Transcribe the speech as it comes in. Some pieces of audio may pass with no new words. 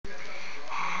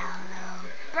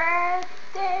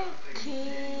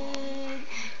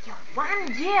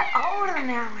get older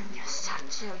now and you're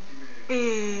such a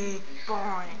big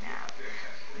boy now.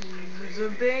 Who's a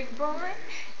big boy?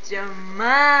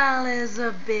 Jamal is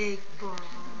a big boy. I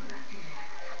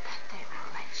bet they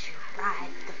will let you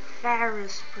ride the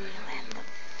Ferris wheel at the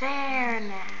fair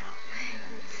now.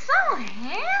 It's so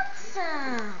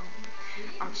handsome.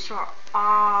 I'm sure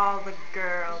all the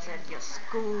girls at your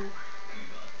school,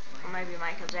 or maybe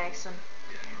Michael Jackson,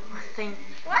 will think,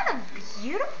 what a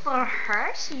beautiful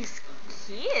Hershey's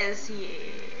Kiss he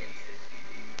is.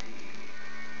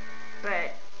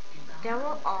 But there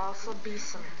will also be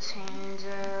some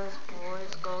changes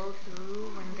boys go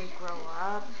through when they grow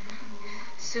up.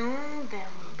 Soon there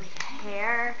will be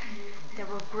hair. There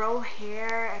will grow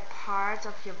hair at parts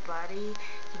of your body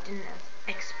you didn't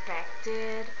expect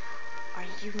it. Or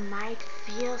you might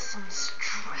feel some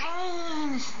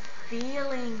strange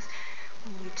feelings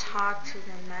when you talk to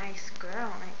the nice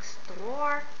girl next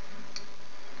door,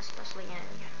 especially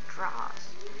in your drawers.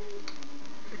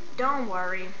 But don't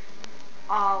worry,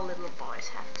 all little boys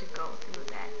have to go through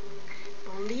that.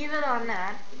 Believe it or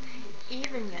not,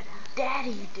 even your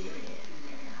daddy did.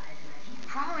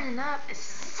 Growing up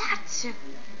is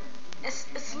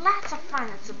it's lots of fun.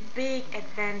 It's a big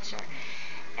adventure.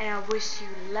 And I wish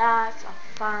you lots of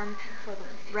fun for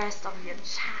the rest of your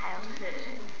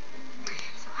childhood.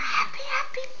 So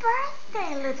happy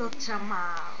birthday, little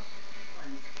Jamal.